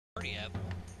pretty apple.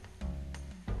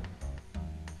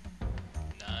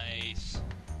 Nice.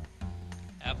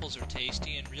 Apples are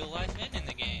tasty in real life and in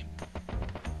the game.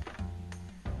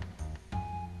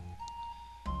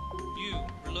 You,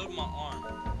 reload my arm.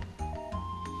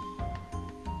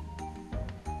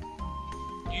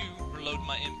 You, reload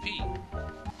my MP.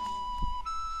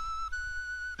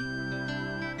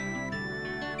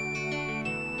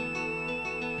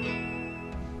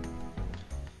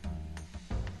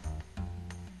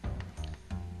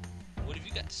 What have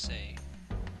you got to say?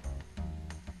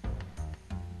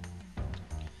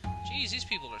 Geez, these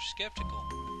people are skeptical.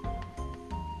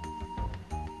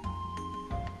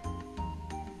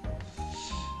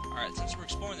 Alright, since we're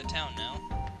exploring the town now,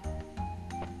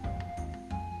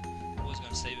 I was going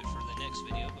to save it for the next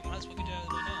video, but might as well get it out of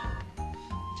the way now.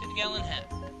 10-gallon hat.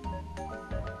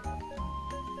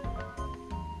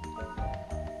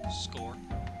 Score.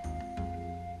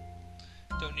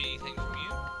 Don't need anything from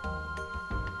you.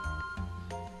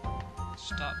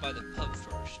 Stop by the pub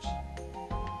first.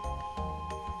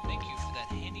 Thank you for that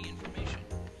handy information.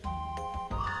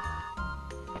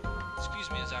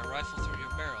 Excuse me as I rifle through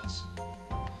your barrels.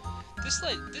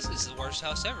 This is the worst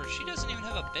house ever. She doesn't even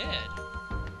have a bed.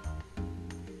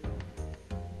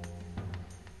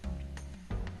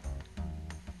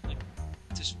 Like,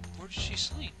 where does she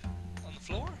sleep? On the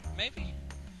floor? Maybe?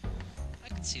 I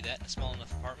could see that in a small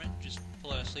enough apartment. Just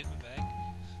pull out a sleeping bag.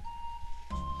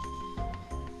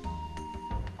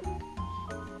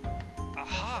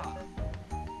 Aha!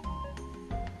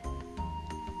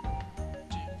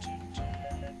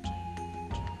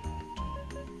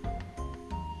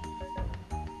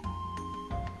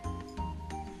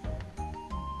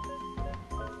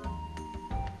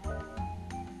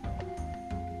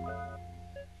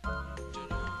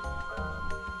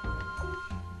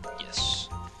 Yes.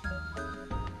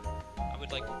 I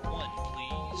would like one,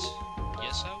 please.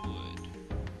 Yes, I would.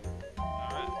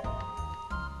 Alright.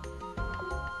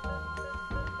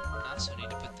 I also need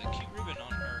to put the cute ribbon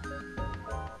on her.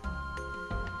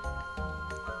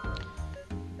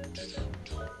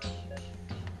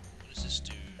 What does this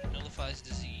do? Nullifies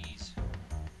disease.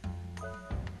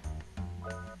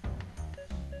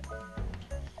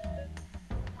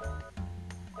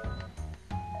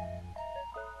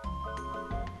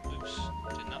 Oops,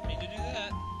 did not mean to do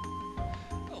that.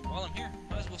 Oh, while I'm here,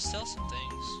 might as well sell some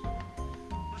things.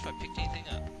 What if I picked anything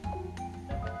up?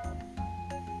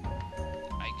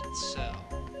 I can sell.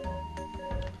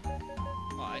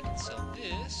 Well, I can sell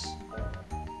this.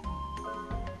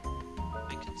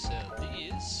 I can sell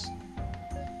this.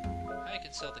 I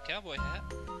can sell the cowboy hat.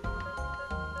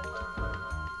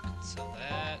 I can sell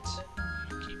that.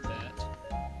 You keep that.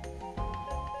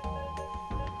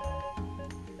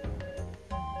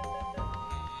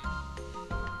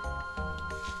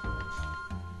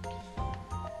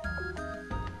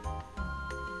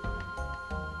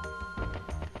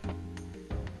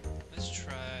 Let's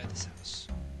try this house.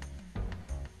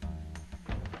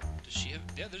 Does she have...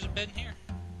 Yeah, there's a bed in here.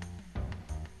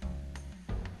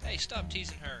 Hey, stop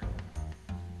teasing her.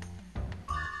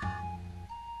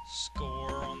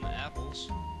 Score on the apples. Is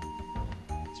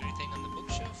there anything on the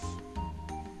bookshelf?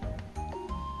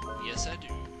 Yes, I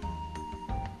do.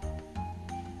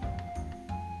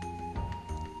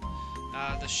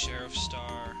 Ah, the sheriff's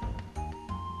star.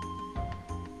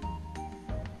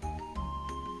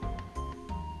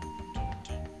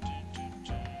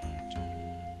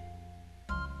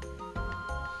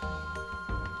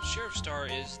 Sheriff Star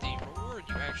is the reward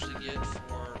you actually get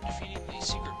for defeating the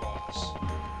secret boss.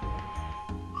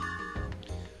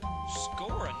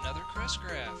 Score another crest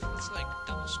graph. It's like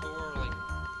double score. Like,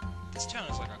 this town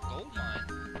is like a gold mine.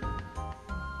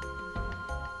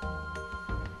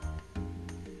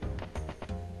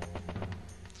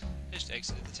 I just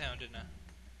exited the town, didn't I?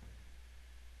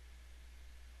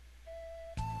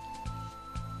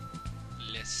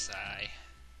 Let's sigh.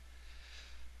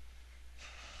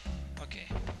 Okay.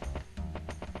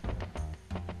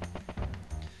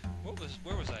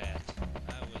 Where was I at?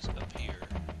 I was up here.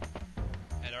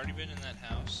 I'd already been in that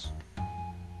house.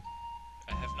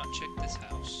 I have not checked this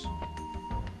house.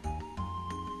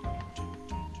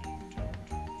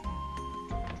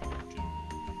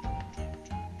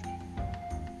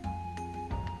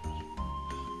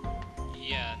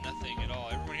 Yeah, nothing at all.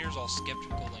 Everyone here is all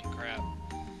skeptical and crap.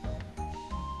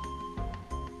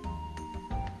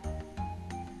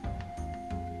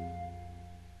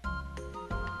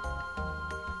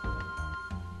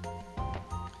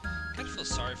 I feel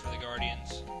sorry for the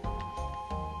Guardians.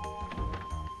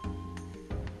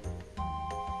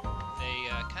 They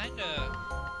kinda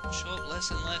show up less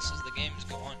and less as the games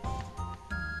go on.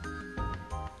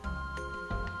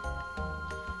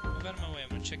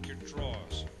 to check your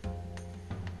drawers.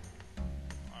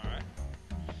 Alright.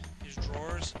 His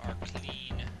drawers are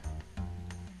clean.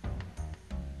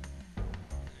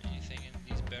 Anything in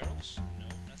these barrels? No,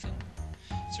 nothing.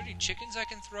 Is there any chickens I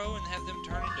can throw and have them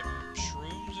turn into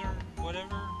shrooms or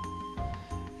whatever?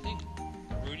 I think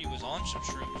Rudy was on some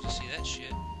shrooms to see that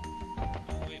shit.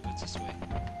 Oh, wait, what's this way?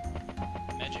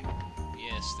 Magic?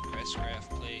 Yes, the Crestcraft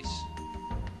place.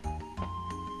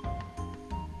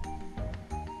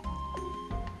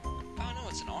 Oh no,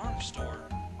 it's an arms store.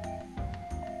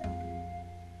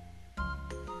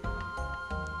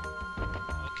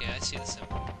 Okay, I see the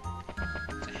symbol.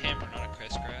 It's a hammer, not a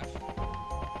Crestcraft.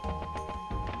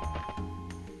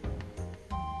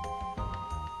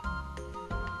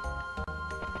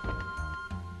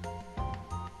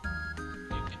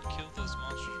 You can kill those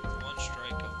monsters with one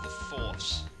strike of the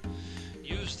Force.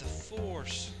 Use the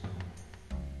Force.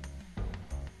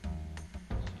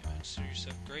 You consider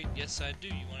yourself great? Yes, I do.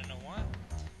 You want to know why?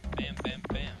 Bam, bam,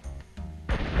 bam.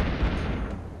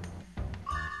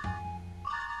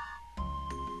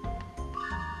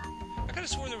 I could have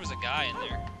swore there was a guy in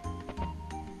there.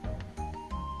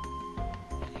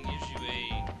 And he gives you a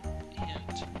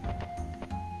hint.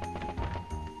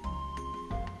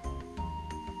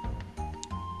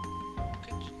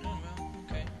 Okay, no, well,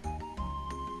 okay.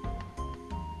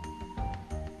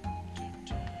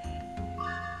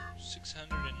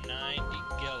 690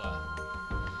 Gela.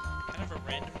 Kind of a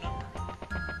random number.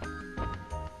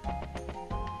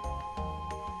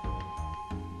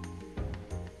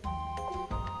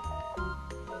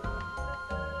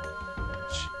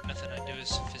 Nothing I do is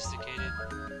sophisticated.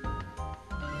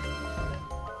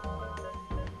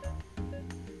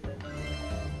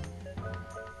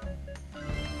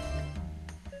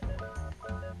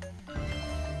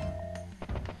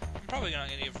 I'm probably not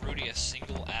gonna give Rudy a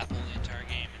single apple the entire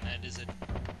game, and that is a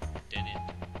dead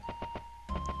end.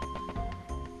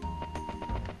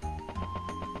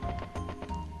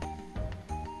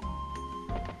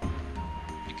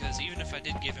 Because even if I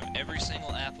did give him every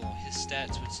single apple, his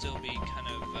stats would still be kind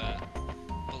of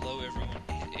below everyone.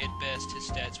 At best, his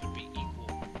stats would be equal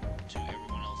to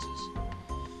everyone else's.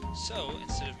 So,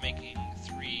 instead of making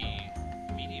 3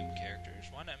 medium characters,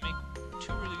 why not make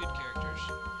 2 really good characters?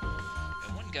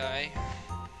 And one guy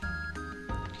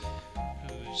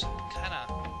who's kind of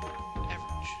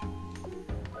average.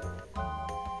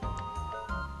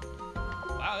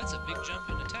 Wow, that's a big jump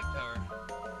in attack power.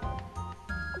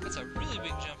 That's a really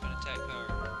big jump in attack power.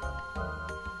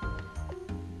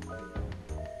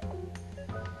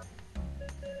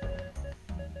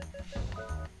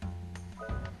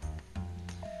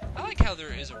 I like how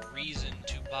there is a reason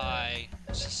to buy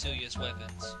Cecilia's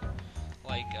weapons.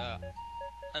 Like,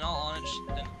 in all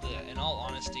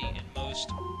honesty, in most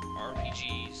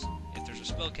RPGs, if there's a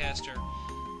spellcaster,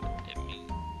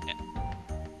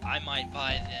 I might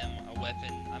buy them a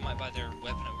weapon. I might buy their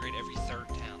weapon upgrade every 3rd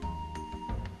town.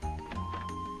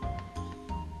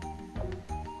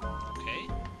 Okay.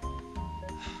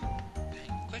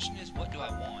 The question is, what do I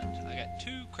want? I got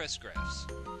 2 Crestcrafts.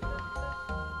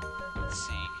 Let's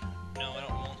see. No, I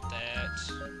don't want that.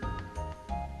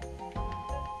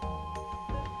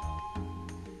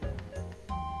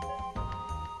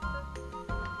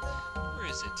 Where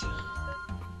is it?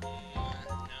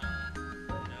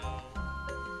 No.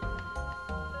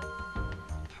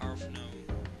 Powerful, no.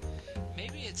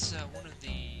 Maybe it's one of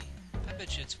the... I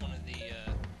bet you it's one of the...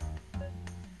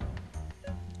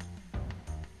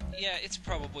 Yeah, it's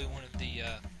probably one of the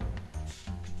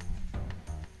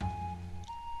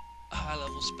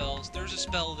high-level spells. There's a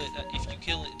spell that if you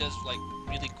kill it, it does like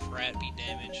really crappy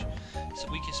damage. It's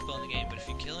the weakest spell in the game, but if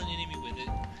you kill an enemy with it,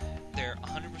 they're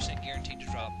 100% guaranteed to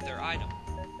drop their item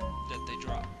that they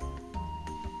drop.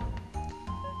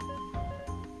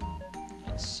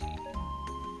 Let's see.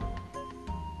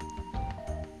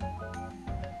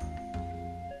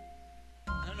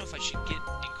 I don't know if I should get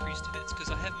increased defense, because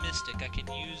I have Mystic. I can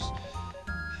use...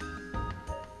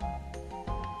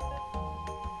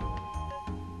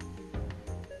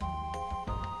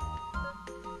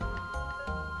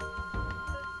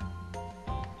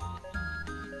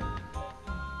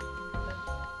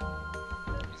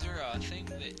 Is there a thing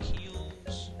that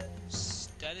heals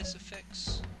status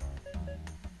effects?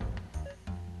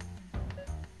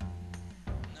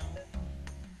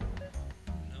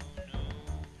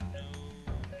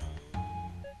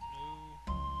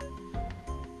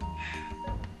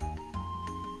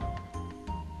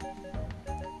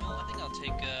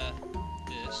 Take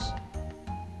this.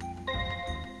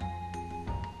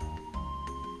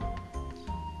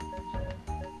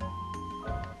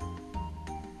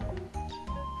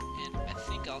 And I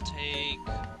think I'll take...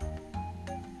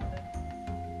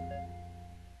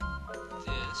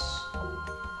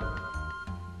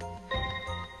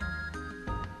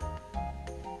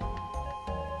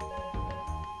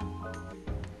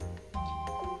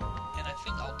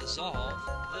 dissolve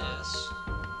this.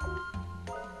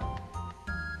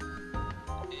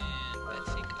 And I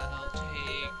think I'll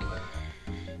take...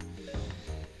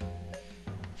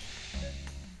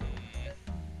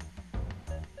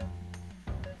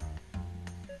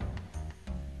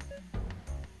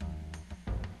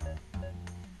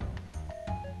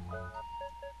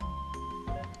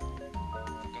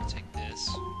 I'll take this.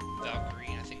 Valkyrie,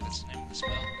 I think that's the name of the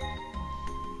spell.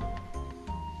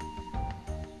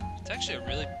 It's actually a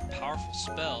really powerful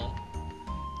spell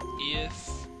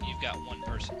if you've got one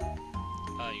person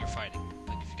you're fighting.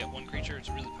 Like, if you've got one creature, it's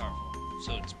really powerful.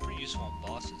 So it's pretty useful on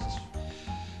bosses,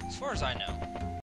 as far as I know.